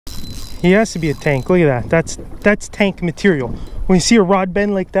He has to be a tank. Look at that. That's tank material. When you see a rod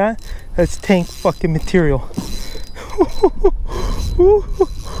bend like that, that's tank fucking material.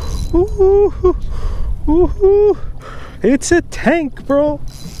 It's a tank, bro.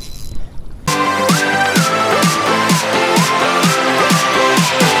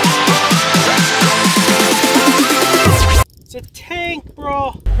 It's a tank, bro.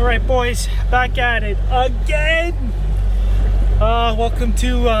 All right, boys, back at it again. Welcome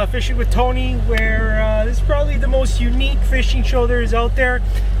to Fishing with Tony, where this is probably the most unique fishing show there is out there.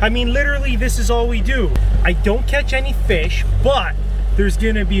 I mean, literally, this is all we do. I don't catch any fish, but there's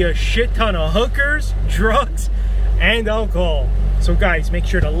gonna be a shit ton of hookers, drugs, and alcohol. So guys, make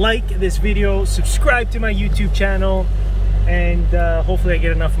sure to like this video, subscribe to my YouTube channel, and hopefully I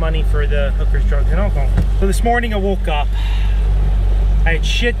get enough money for the hookers, drugs, and alcohol. So this morning I woke up. I had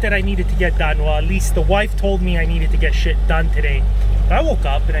shit that I needed to get done. Well, at least the wife told me I needed to get shit done today. But I woke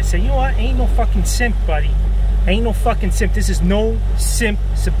up and I said, you know what? Ain't no fucking simp, buddy. Ain't no fucking simp. This is no simp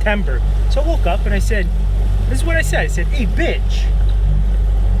September. So I woke up and I said, this is what I said. I said, hey, bitch.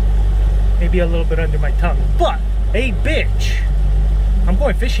 Maybe a little bit under my tongue. But, hey, bitch. I'm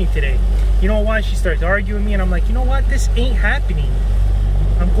going fishing today. You know why? She starts arguing with me and I'm like, you know what? This ain't happening.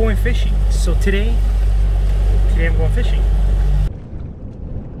 I'm going fishing. So today I'm going fishing.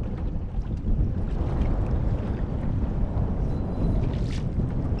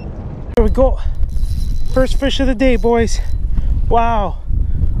 Here we go. First fish of the day, boys. Wow.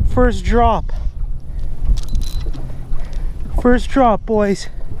 First drop. First drop, boys.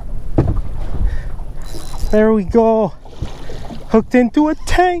 There we go. Hooked into a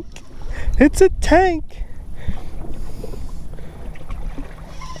tank. It's a tank.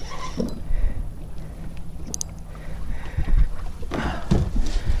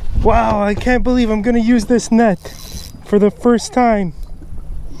 Wow, I can't believe I'm gonna use this net for the first time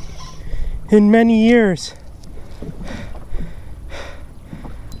in many years.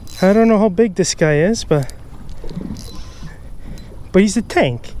 I don't know how big this guy is, but he's a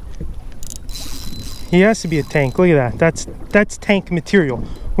tank. He has to be a tank. Look at that. That's tank material.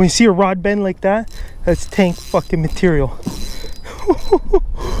 When you see a rod bend like that, that's tank fucking material.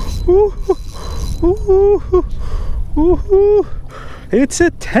 It's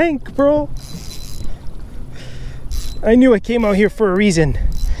a tank, bro. I knew I came out here for a reason.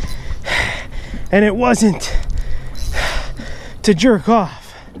 And it wasn't to jerk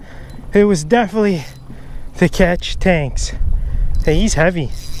off. It was definitely to catch tanks. Hey, he's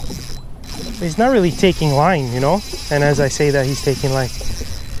heavy. He's not really taking line, you know? And as I say that, he's taking line.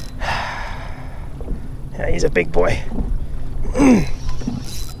 Yeah, he's a big boy.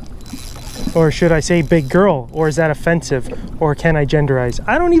 Or should I say big girl? Or is that offensive? Or can I genderize?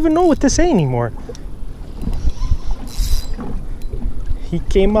 I don't even know what to say anymore. He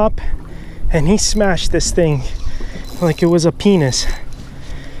came up and he smashed this thing like it was a penis.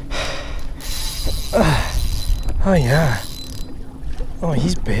 Oh yeah. Oh,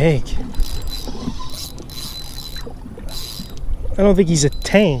 he's big. I don't think he's a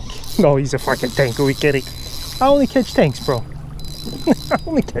tank. No, he's a fucking tank. Are we kidding? I only catch tanks, bro. I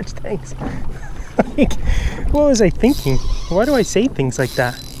only catch tanks. Like, what was I thinking? Why do I say things like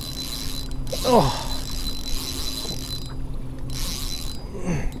that? Oh.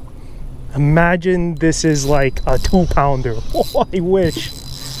 Imagine this is like a 2-pounder. Oh, I wish.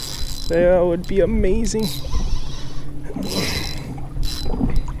 That would be amazing.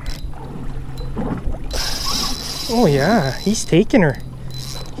 Oh yeah, he's taking her.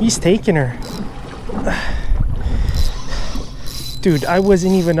 He's taking her. Dude, I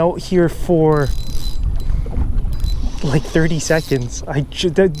wasn't even out here for like 30 seconds.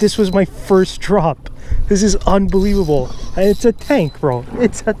 This was my first drop. This is unbelievable. And it's a tank, bro.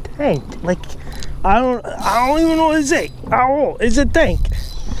 It's a tank. Like, I don't even know what to say. I don't know. It's a tank.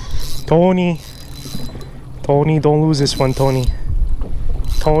 Tony, don't lose this one, Tony.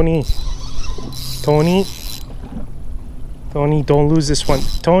 Tony, don't lose this one.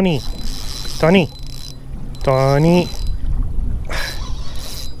 Tony.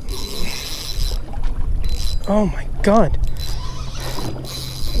 Oh my God.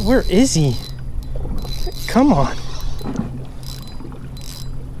 Where is he? Come on.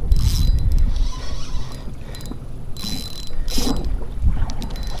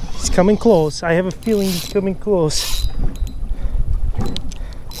 He's coming close. I have a feeling he's coming close.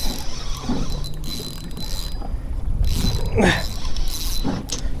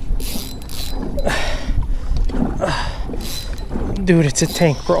 Dude, it's a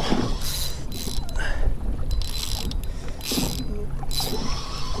tank, bro.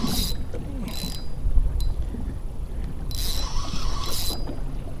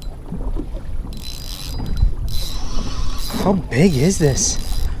 How big is this?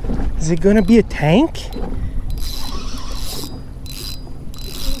 Is it gonna be a tank?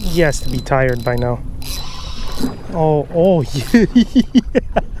 He has to be tired by now. Oh, yeah.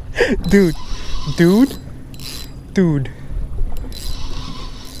 Dude.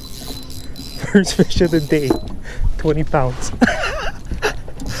 First fish of the day, 20 pounds.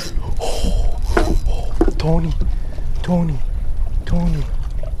 Tony.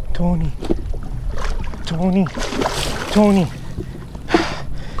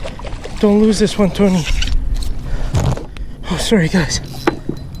 Don't lose this one, Tony. Oh, sorry guys.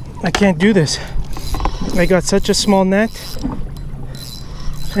 I can't do this. I got such a small net.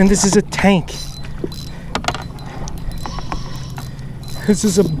 And this is a tank. This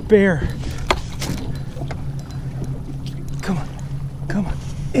is a bear. Come on.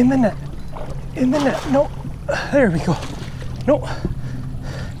 In the net. No. There we go. No.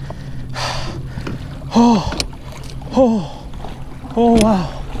 Oh wow.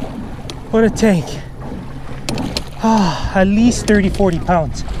 What a tank. At least 30-40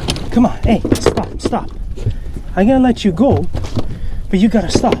 pounds. Come on, hey, stop. I'm gonna let you go, but you gotta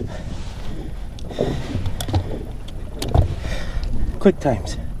stop. Quick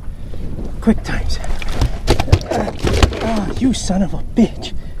times. You son of a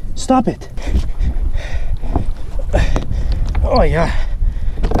bitch. Stop it. Oh yeah.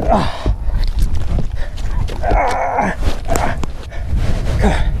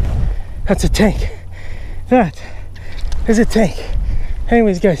 That's a tank. That is a tank.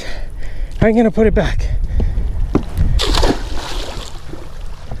 Anyways, guys, I'm gonna put it back.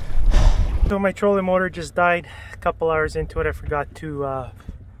 So my trolling motor just died a couple hours into it. I forgot to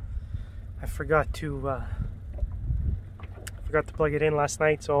plug it in last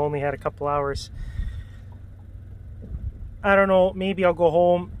night, so I only had a couple hours. I don't know, maybe I'll go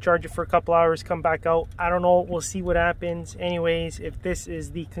home, charge it for a couple hours, come back out. I don't know, we'll see what happens. Anyways, if this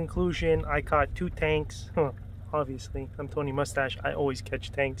is the conclusion, I caught 2 tanks. Obviously, I'm Tony Mustache, I always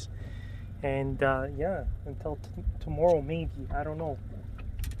catch tanks. And yeah, until tomorrow maybe, I don't know.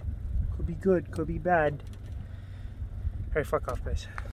 Could be good, could be bad. Alright, fuck off guys.